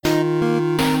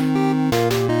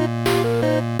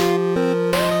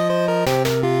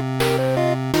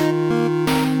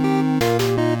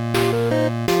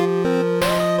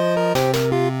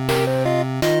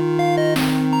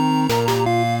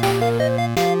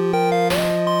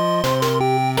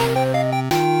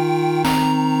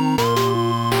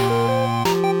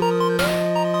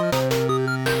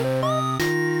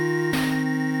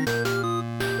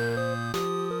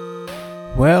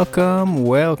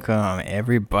Welcome,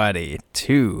 everybody,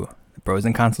 to the Bros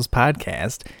and Consoles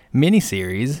Podcast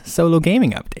mini-series Solo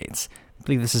Gaming Updates. I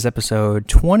believe this is episode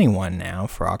 21 now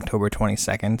for October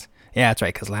 22nd. Yeah, that's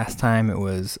right, because last time it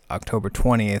was October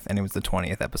 20th, and it was the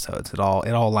 20th episode, so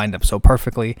it all lined up so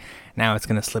perfectly. Now it's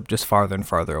going to slip just farther and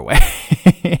farther away.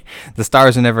 The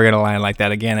stars are never going to line like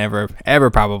that again, ever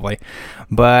probably.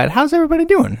 But how's everybody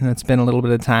doing? It's been a little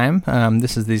bit of time.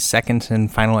 This is the second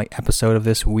and final episode of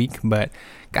this week, but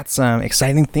got some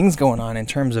exciting things going on in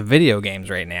terms of video games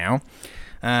right now.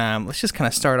 Let's just kind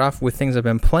of start off with things I've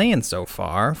been playing so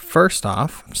far. First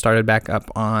off, started back up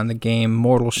on the game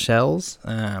Mortal Shells.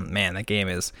 Man, that game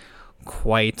is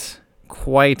quite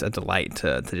a delight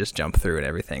to just jump through and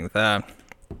everything.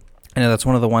 I know that's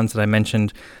one of the ones that I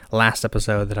mentioned last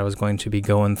episode that I was going to be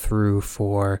going through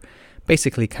for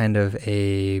basically kind of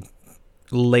a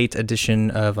late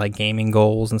edition of like gaming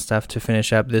goals and stuff to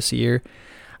finish up this year.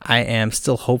 I am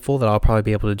still hopeful that I'll probably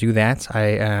be able to do that.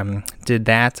 I did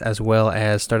that as well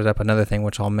as started up another thing,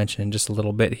 which I'll mention in just a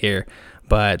little bit here.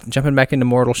 But jumping back into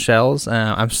Mortal Shells,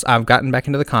 I've gotten back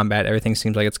into the combat. Everything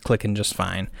seems like it's clicking just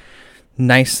fine.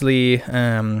 Nicely,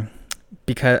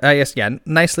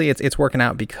 nicely it's working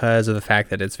out because of the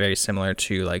fact that it's very similar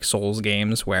to like Souls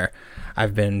games where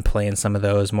I've been playing some of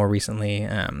those more recently.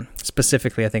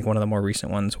 Specifically, I think one of the more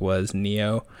recent ones was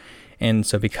Nioh. And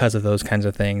so because of those kinds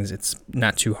of things, it's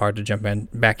not too hard to jump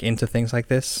back into things like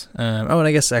this. And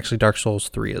I guess actually Dark Souls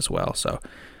 3 as well. So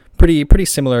pretty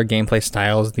similar gameplay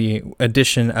styles. The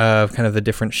addition of kind of the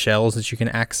different shells that you can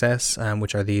access,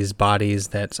 which are these bodies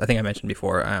that I think I mentioned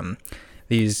before.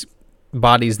 These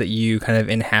bodies that you kind of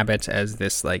inhabit as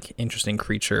this like interesting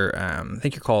creature. I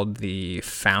think you're called the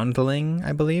Foundling,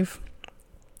 I believe.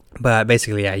 But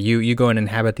basically, yeah, you go and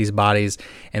inhabit these bodies,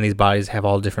 and these bodies have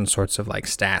all different sorts of like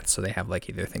stats. So they have like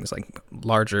either things like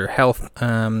larger health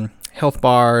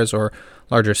bars or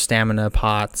larger stamina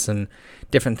pots and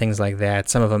different things like that.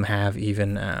 Some of them have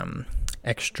even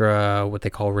extra what they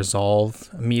call resolve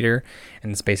meter,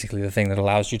 and it's basically the thing that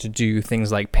allows you to do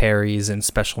things like parries and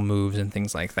special moves and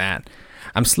things like that.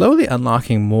 I'm slowly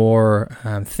unlocking more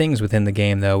things within the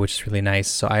game though, which is really nice.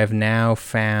 So I have now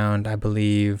found, I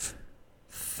believe,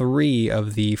 3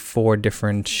 of the 4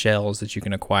 different shells that you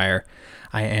can acquire.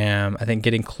 I think,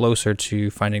 getting closer to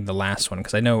finding the last one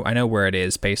because I know where it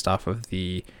is based off of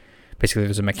basically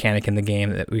there's a mechanic in the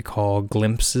game that we call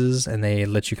glimpses, and they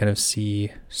let you kind of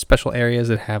see special areas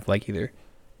that have like either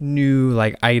new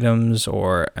like items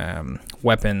or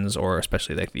weapons, or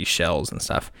especially like these shells and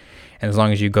stuff. And as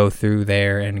long as you go through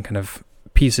there and kind of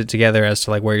piece it together as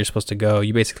to like where you're supposed to go,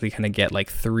 you basically kind of get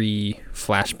like 3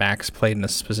 flashbacks played in a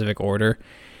specific order,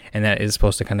 and that is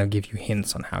supposed to kind of give you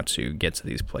hints on how to get to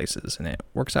these places, and it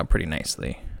works out pretty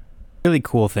nicely. Really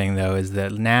cool thing though is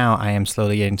that now I am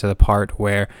slowly getting to the part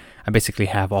where I basically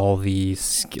have all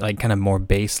these like kind of more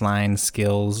baseline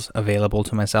skills available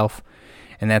to myself,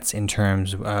 and that's in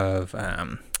terms of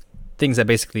things that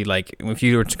basically, like, if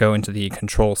you were to go into the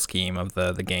control scheme of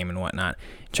the game and whatnot,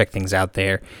 check things out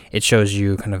there, it shows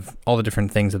you kind of all the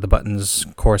different things that the buttons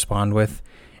correspond with.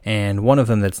 And one of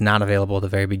them that's not available at the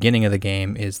very beginning of the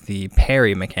game is the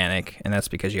parry mechanic, and that's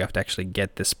because you have to actually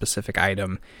get this specific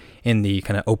item in the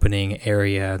kind of opening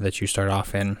area that you start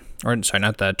off in. Or, sorry,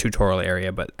 not the tutorial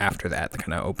area, but after that, the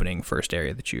kind of opening first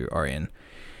area that you are in.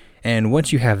 And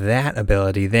once you have that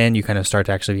ability, then you kind of start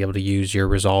to actually be able to use your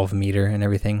resolve meter and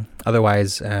everything.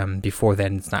 Otherwise, before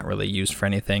then, it's not really used for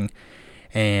anything.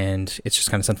 And it's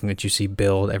just kind of something that you see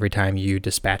build every time you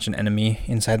dispatch an enemy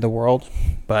inside the world.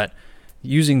 But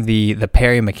using the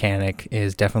parry mechanic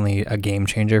is definitely a game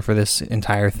changer for this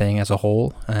entire thing as a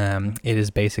whole. It is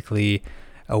basically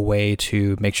a way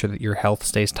to make sure that your health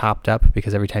stays topped up,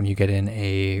 because every time you get in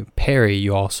a parry,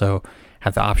 you also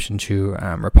have the option to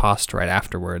riposte right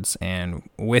afterwards, and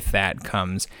with that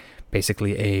comes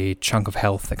basically a chunk of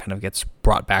health that kind of gets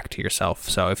brought back to yourself.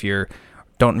 So if you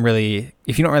don't really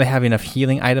have enough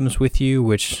healing items with you,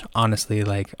 which honestly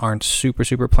like aren't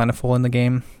super plentiful in the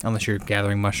game unless you're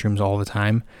gathering mushrooms all the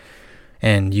time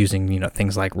and using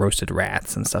things like roasted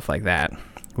rats and stuff like that,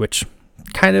 which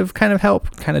kind of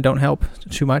help, kind of don't help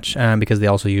too much because they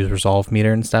also use resolve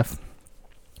meter and stuff.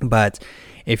 But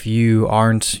if you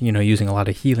aren't, using a lot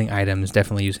of healing items,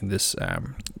 definitely using this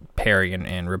parry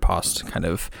and riposte kind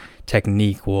of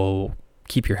technique will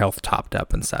keep your health topped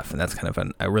up and stuff. And that's kind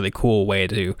of a really cool way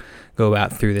to go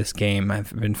about through this game,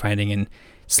 I've been finding. And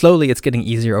slowly it's getting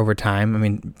easier over time. I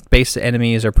mean, base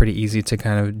enemies are pretty easy to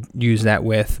kind of use that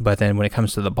with. But then when it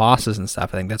comes to the bosses and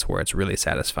stuff, I think that's where it's really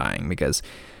satisfying, because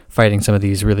fighting some of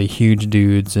these really huge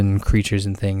dudes and creatures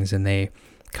and things, and they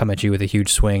come at you with a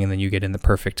huge swing, and then you get in the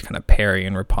perfect kind of parry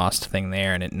and riposte thing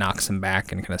there, and it knocks him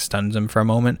back and kind of stuns him for a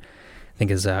moment. I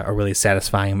think is a really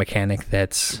satisfying mechanic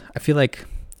that I feel like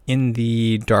in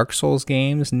the Dark Souls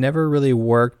games never really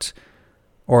worked,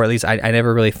 or at least I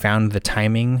never really found the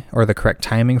timing or the correct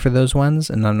timing for those ones,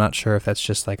 and I'm not sure if that's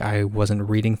just like I wasn't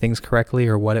reading things correctly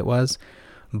or what it was,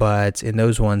 but in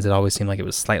those ones it always seemed like it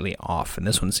was slightly off, and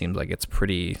this one seems like it's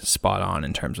pretty spot on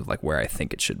in terms of like where I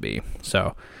think it should be.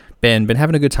 So been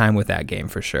having a good time with that game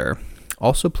for sure.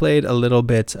 Also played a little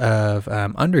bit of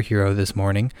Underhero this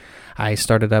morning. I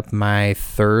started up my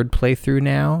third playthrough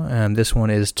now. This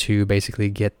one is to basically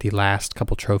get the last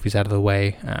couple trophies out of the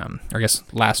way. Or I guess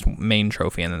last main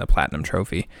trophy and then the platinum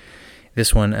trophy.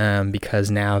 This one,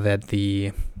 because now that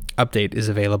the update is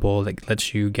available that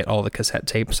lets you get all the cassette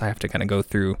tapes, I have to kind of go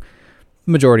through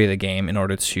the majority of the game in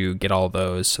order to get all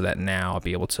those so that now I'll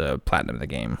be able to platinum the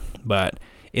game. But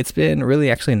it's been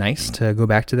really actually nice to go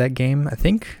back to that game. I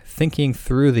think thinking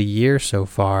through the year so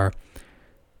far,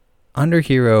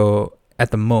 Underhero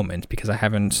at the moment, because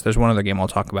there's one other game I'll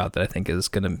talk about that I think is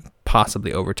going to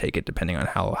possibly overtake it depending on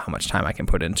how much time I can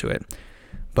put into it.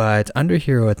 But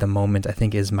Underhero at the moment I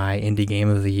think is my indie game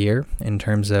of the year in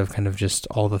terms of kind of just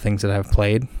all the things that I've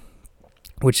played,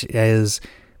 which is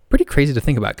pretty crazy to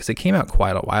think about because it came out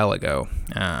quite a while ago.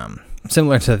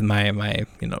 Similar to my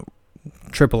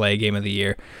AAA game of the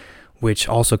year, which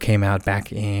also came out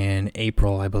back in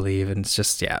April, I believe, and it's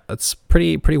just, it's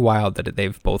pretty wild that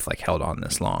they've both like held on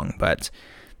this long. But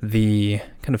the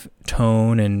kind of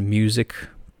tone and music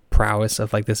prowess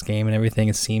of like this game and everything,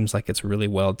 it seems like it's really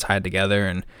well tied together,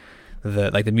 and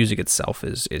the music itself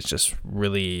is just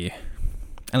really, I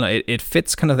don't know, it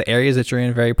fits kind of the areas that you're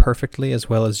in very perfectly, as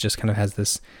well as just kind of has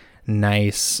this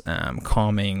nice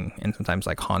calming and sometimes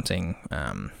like haunting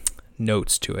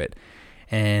notes to it.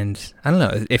 And I don't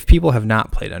know, if people have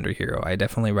not played Underhero, I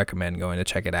definitely recommend going to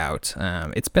check it out.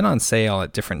 It's been on sale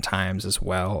at different times as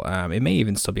well. It may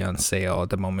even still be on sale at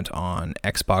the moment on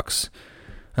Xbox,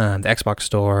 the Xbox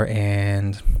store,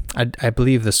 and I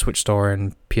believe the Switch store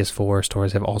and PS4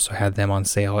 stores have also had them on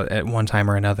sale at one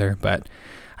time or another. But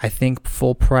I think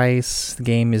full price, the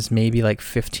game is maybe like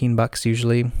 $15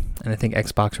 usually, and I think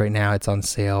Xbox right now it's on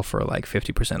sale for like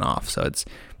 50% off. So it's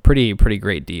pretty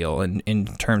great deal in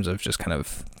terms of just kind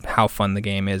of how fun the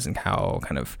game is and how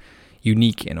kind of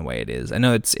unique in a way it is. I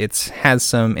know it's has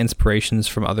some inspirations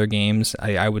from other games.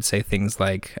 I would say things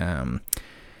like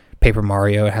Paper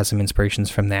Mario. It has some inspirations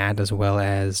from that, as well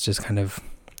as just kind of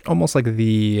almost like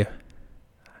the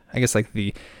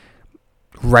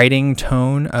writing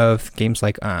tone of games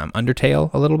like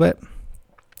Undertale a little bit.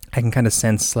 I can kind of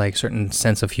sense like certain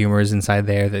sense of humor is inside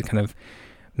there that kind of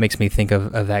makes me think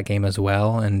of that game as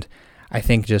well. And I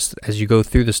think just as you go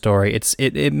through the story,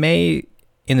 it may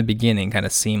in the beginning kind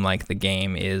of seem like the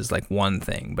game is like one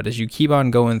thing, but as you keep on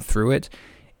going through it,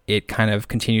 it kind of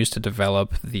continues to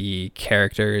develop the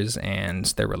characters and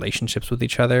their relationships with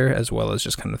each other, as well as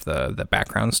just kind of the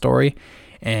background story.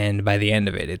 And by the end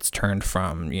of it, it's turned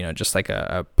from, just like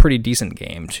a pretty decent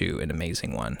game to an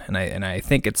amazing one. And I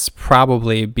think it's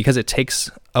probably because it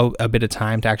takes a bit of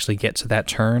time to actually get to that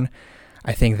turn.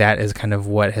 I think that is kind of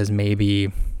what has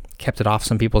maybe kept it off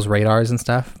some people's radars and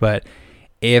stuff. But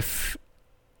if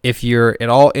you're at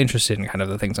all interested in kind of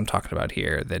the things I'm talking about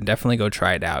here, then definitely go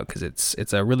try it out, because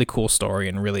it's a really cool story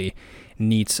and really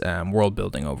neat world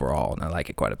building overall, and I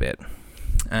like it quite a bit.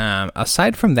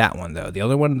 Aside from that one, though, the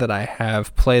other one that I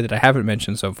have played that I haven't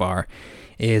mentioned so far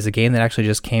is a game that actually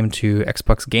just came to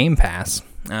Xbox Game Pass.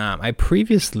 I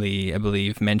previously, I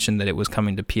believe, mentioned that it was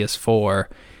coming to PS4,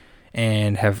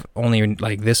 and have only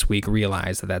like this week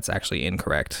realized that that's actually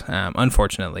incorrect.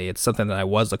 Unfortunately, it's something that I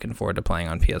was looking forward to playing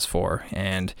on PS4,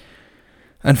 and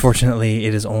unfortunately,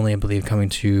 it is only, I believe, coming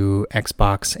to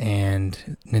Xbox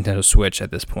and Nintendo Switch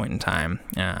at this point in time.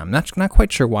 I'm not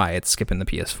quite sure why it's skipping the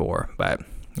PS4, but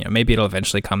maybe it'll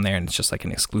eventually come there, and it's just like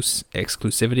an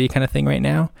exclusivity kind of thing right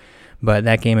now. But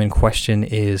that game in question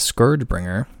is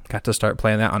Scourgebringer. Got to start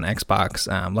playing that on Xbox,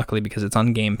 luckily because it's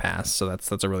on Game Pass, so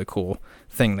that's a really cool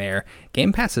thing there.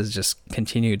 Game Pass has just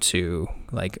continued to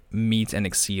like meet and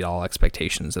exceed all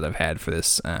expectations that I've had for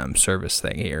this service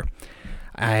thing here.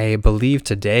 I believe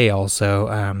today also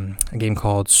a game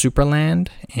called Superland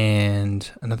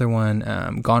and another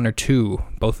one, Goner 2,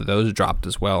 both of those dropped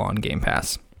as well on Game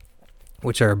Pass,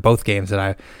 which are both games that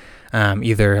I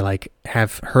either like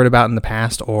have heard about in the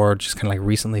past or just kind of like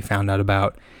recently found out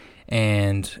about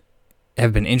and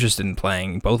have been interested in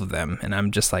playing both of them. And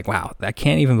I'm just like, wow, I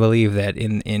can't even believe that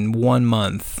in 1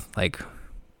 month, like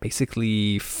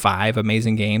basically 5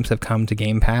 amazing games have come to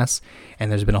Game Pass,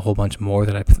 and there's been a whole bunch more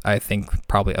that I think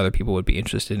probably other people would be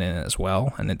interested in as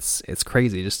well. And it's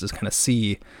crazy just to kind of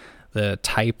see the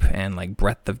type and like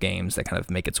breadth of games that kind of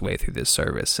make its way through this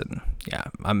service. And yeah,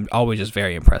 I'm always just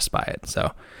very impressed by it.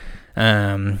 So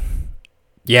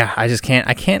yeah, I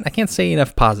can't say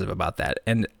enough positive about that.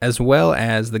 And as well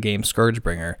as the game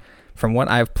Scourgebringer, from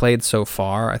what I've played so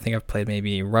far, I think I've played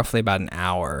maybe roughly about an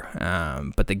hour,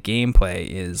 but the gameplay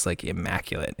is like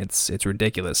immaculate. It's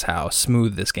ridiculous how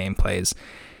smooth this game plays,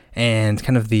 and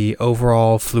kind of the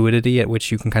overall fluidity at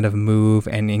which you can kind of move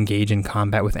and engage in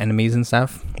combat with enemies and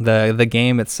stuff. The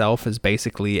game itself is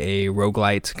basically a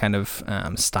roguelite kind of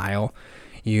style.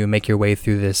 You make your way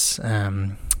through this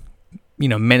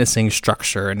menacing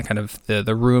structure, and kind of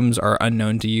the rooms are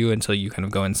unknown to you until you kind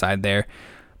of go inside there.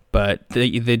 But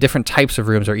the different types of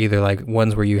rooms are either like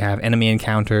ones where you have enemy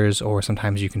encounters, or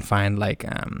sometimes you can find like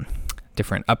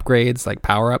different upgrades, like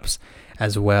power-ups,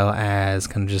 as well as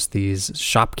kind of just these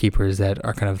shopkeepers that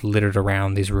are kind of littered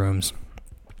around these rooms.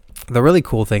 The really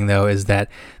cool thing, though, is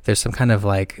that there's some kind of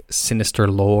like sinister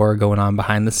lore going on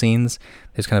behind the scenes.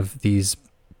 There's kind of these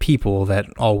people that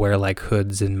all wear like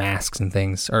hoods and masks and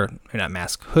things, or not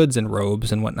masks, hoods and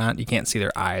robes and whatnot. You can't see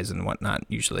their eyes and whatnot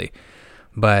usually.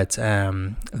 But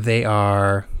they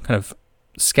are kind of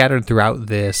scattered throughout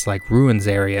this like ruins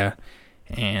area,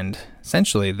 and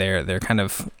essentially they're kind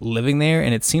of living there,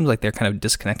 and it seems like they're kind of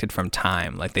disconnected from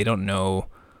time. Like they don't know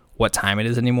what time it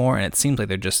is anymore, and it seems like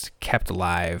they're just kept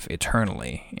alive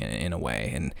eternally in a way.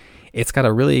 And it's got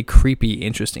a really creepy,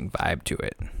 interesting vibe to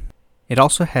it. It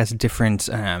also has different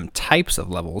types of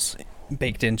levels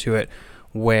baked into it,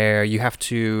 where you have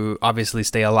to obviously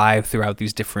stay alive throughout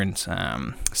these different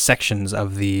sections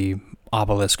of the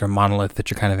obelisk or monolith that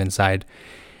you're kind of inside.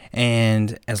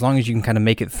 And as long as you can kind of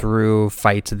make it through,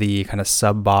 fight the kind of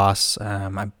sub-boss,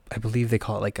 I believe they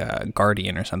call it like a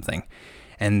guardian or something.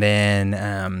 And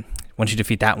then once you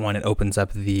defeat that one, it opens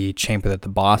up the chamber that the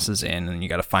boss is in, and you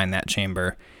got to find that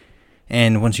chamber.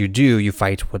 And once you do, you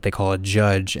fight what they call a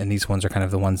judge, and these ones are kind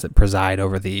of the ones that preside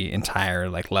over the entire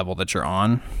like level that you're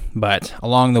on. But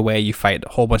along the way, you fight a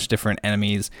whole bunch of different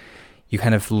enemies. You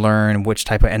kind of learn which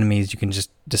type of enemies you can just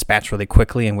dispatch really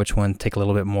quickly, and which ones take a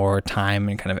little bit more time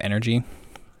and kind of energy.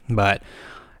 But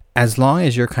as long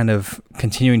as you're kind of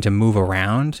continuing to move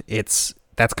around, that's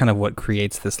kind of what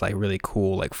creates this like really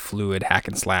cool like fluid hack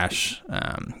and slash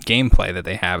gameplay that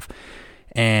they have.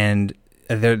 And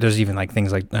there's even like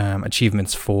things like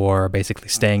achievements for basically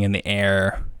staying in the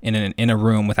air in a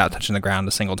room without touching the ground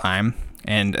a single time.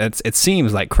 And it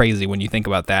seems like crazy when you think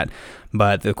about that,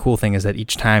 but the cool thing is that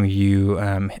each time you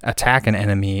attack an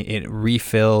enemy, it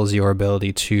refills your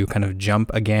ability to kind of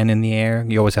jump again in the air.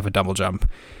 You always have a double jump.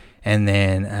 And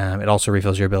then it also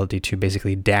refills your ability to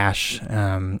basically dash.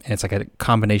 And it's like a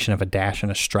combination of a dash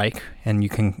and a strike. And you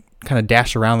can kind of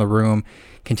dash around the room,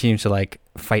 continue to like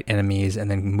fight enemies, and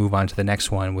then move on to the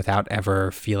next one without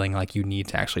ever feeling like you need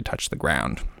to actually touch the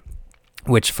ground.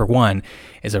 Which, for one,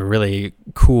 is a really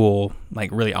cool,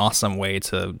 like really awesome way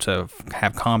to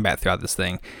have combat throughout this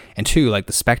thing. And two, like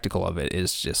the spectacle of it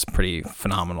is just pretty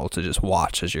phenomenal to just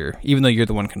watch as even though you're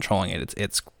the one controlling it,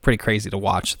 it's pretty crazy to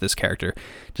watch this character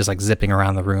just like zipping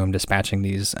around the room, dispatching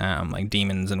these like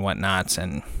demons and whatnots,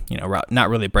 and not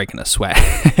really breaking a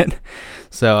sweat.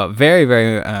 So very,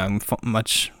 very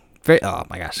much. Oh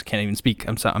my gosh, I can't even speak.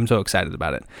 I'm so excited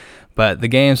about it. But the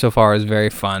game so far is very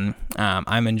fun.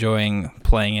 I'm enjoying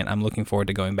playing it. I'm looking forward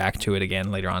to going back to it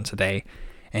again later on today.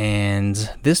 And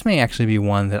this may actually be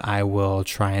one that I will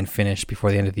try and finish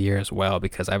before the end of the year as well,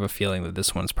 because I have a feeling that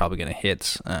this one's probably going to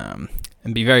hit and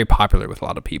be very popular with a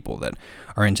lot of people that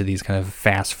are into these kind of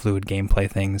fast, fluid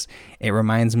gameplay things. It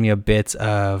reminds me a bit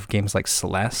of games like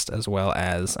Celeste, as well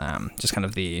as just kind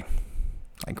of the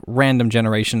like random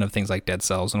generation of things like Dead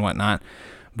Cells and whatnot,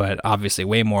 but obviously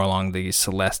way more along the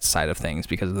Celeste side of things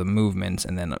because of the movement,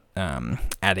 and then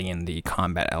adding in the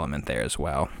combat element there as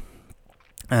well.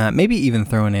 Maybe even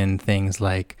throwing in things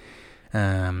like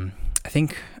I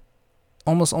think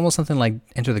almost something like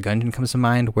Enter the Gungeon comes to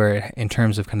mind, where in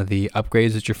terms of kind of the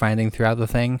upgrades that you're finding throughout the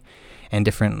thing, and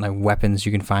different like weapons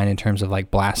you can find in terms of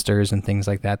like blasters and things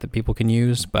like that people can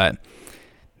use. But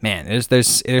man,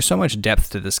 there's so much depth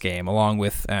to this game, along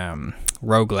with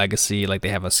Rogue Legacy. Like, they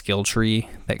have a skill tree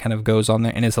that kind of goes on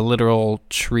there, and it's a literal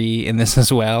tree in this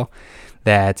as well,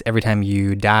 that every time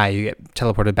you die, you get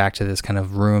teleported back to this kind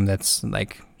of room that's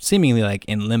like seemingly like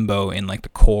in limbo in like the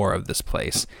core of this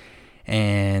place.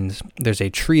 and there's a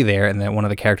tree there, and then one of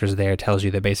the characters there tells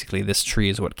you that basically this tree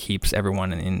is what keeps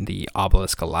everyone in the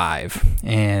obelisk alive.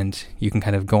 And you can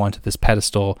kind of go onto this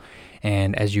pedestal,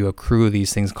 and as you accrue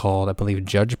these things called, I believe,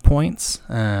 judge points,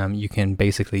 you can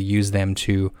basically use them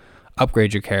to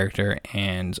upgrade your character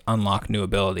and unlock new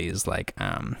abilities, like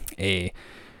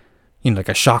like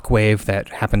a shockwave that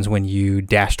happens when you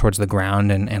dash towards the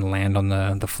ground and land on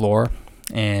the floor,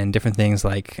 and different things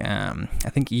like I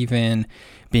think even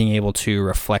being able to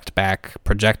reflect back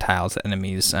projectiles that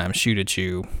enemies shoot at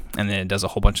you, and then it does a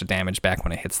whole bunch of damage back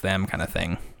when it hits them, kind of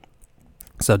thing.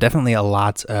 So definitely a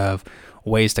lot of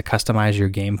ways to customize your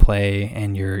gameplay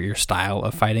and your style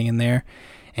of fighting in there.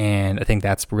 And I think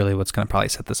that's really what's going to probably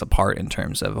set this apart in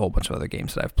terms of a whole bunch of other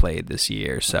games that I've played this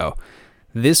year. So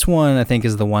this one, I think,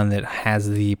 is the one that has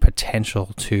the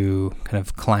potential to kind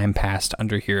of climb past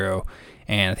Underhero,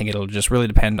 and I think it'll just really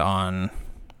depend on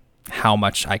how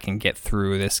much I can get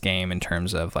through this game in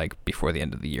terms of like before the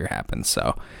end of the year happens.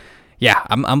 So yeah,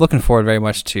 I'm looking forward very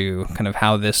much to kind of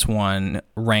how this one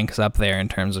ranks up there in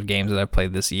terms of games that I've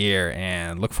played this year,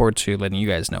 and look forward to letting you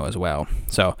guys know as well.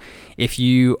 So if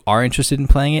you are interested in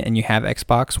playing it and you have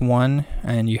Xbox One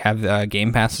and you have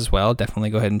Game Pass as well,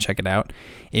 definitely go ahead and check it out.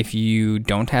 If you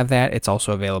don't have that, it's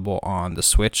also available on the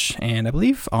Switch, and I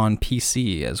believe on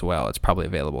PC as well. It's probably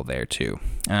available there too.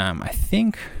 I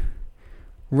think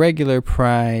regular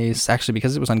price, actually,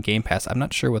 because it was on Game Pass, I'm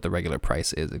not sure what the regular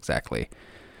price is exactly.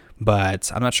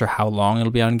 But I'm not sure how long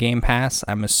it'll be on Game Pass.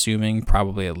 I'm assuming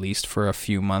probably at least for a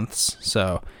few months.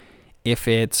 So if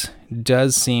it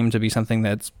does seem to be something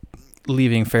that's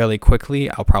leaving fairly quickly,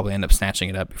 I'll probably end up snatching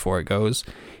it up before it goes.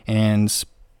 And,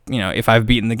 if I've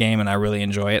beaten the game and I really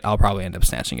enjoy it, I'll probably end up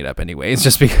snatching it up anyways,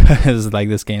 just because like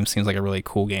this game seems like a really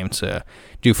cool game to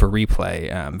do for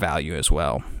replay value as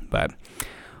well. But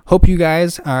hope you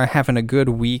guys are having a good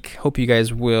week. Hope you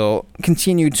guys will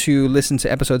continue to listen to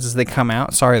episodes as they come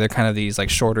out. Sorry, they're kind of these like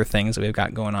shorter things that we've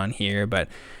got going on here, but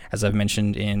as I've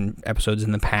mentioned in episodes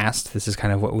in the past, this is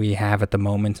kind of what we have at the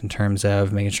moment in terms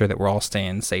of making sure that we're all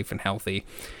staying safe and healthy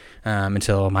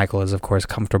until Michael is, of course,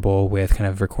 comfortable with kind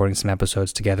of recording some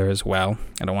episodes together as well.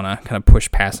 I don't want to kind of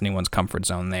push past anyone's comfort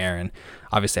zone there, and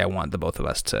obviously I want the both of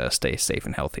us to stay safe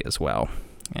and healthy as well.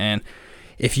 And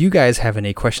if you guys have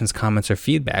any questions, comments, or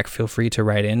feedback, feel free to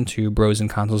write in to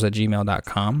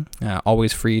brosandconsoles@gmail.com.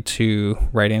 Always free to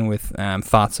write in with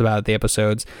thoughts about the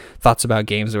episodes, thoughts about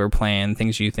games that we're playing,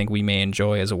 things you think we may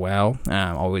enjoy as well.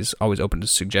 Always open to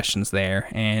suggestions there.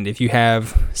 And if you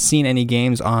have seen any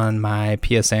games on my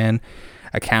PSN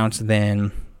account,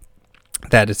 then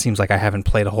that it seems like I haven't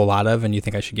played a whole lot of and you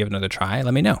think I should give another try,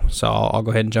 let me know. So I'll go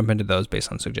ahead and jump into those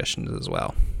based on suggestions as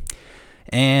well.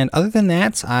 And other than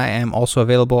that, I am also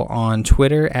available on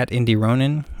Twitter at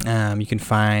IndieRonin. You can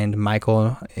find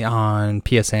Michael on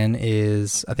PSN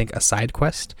is, I think, a side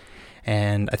quest.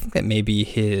 And I think that may be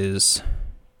his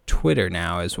Twitter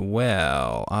now as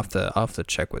well. I'll have to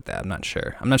check with that. I'm not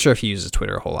sure. I'm not sure if he uses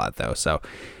Twitter a whole lot, though. So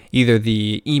either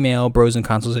the email,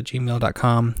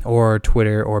 brosandconsoles@gmail.com, or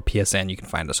Twitter or PSN. You can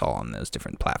find us all on those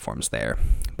different platforms there.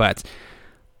 But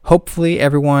hopefully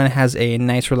everyone has a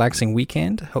nice, relaxing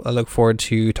weekend. I look forward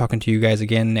to talking to you guys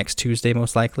again next Tuesday,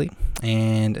 most likely.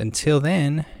 And until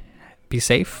then, be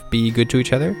safe, be good to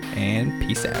each other, and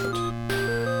peace out.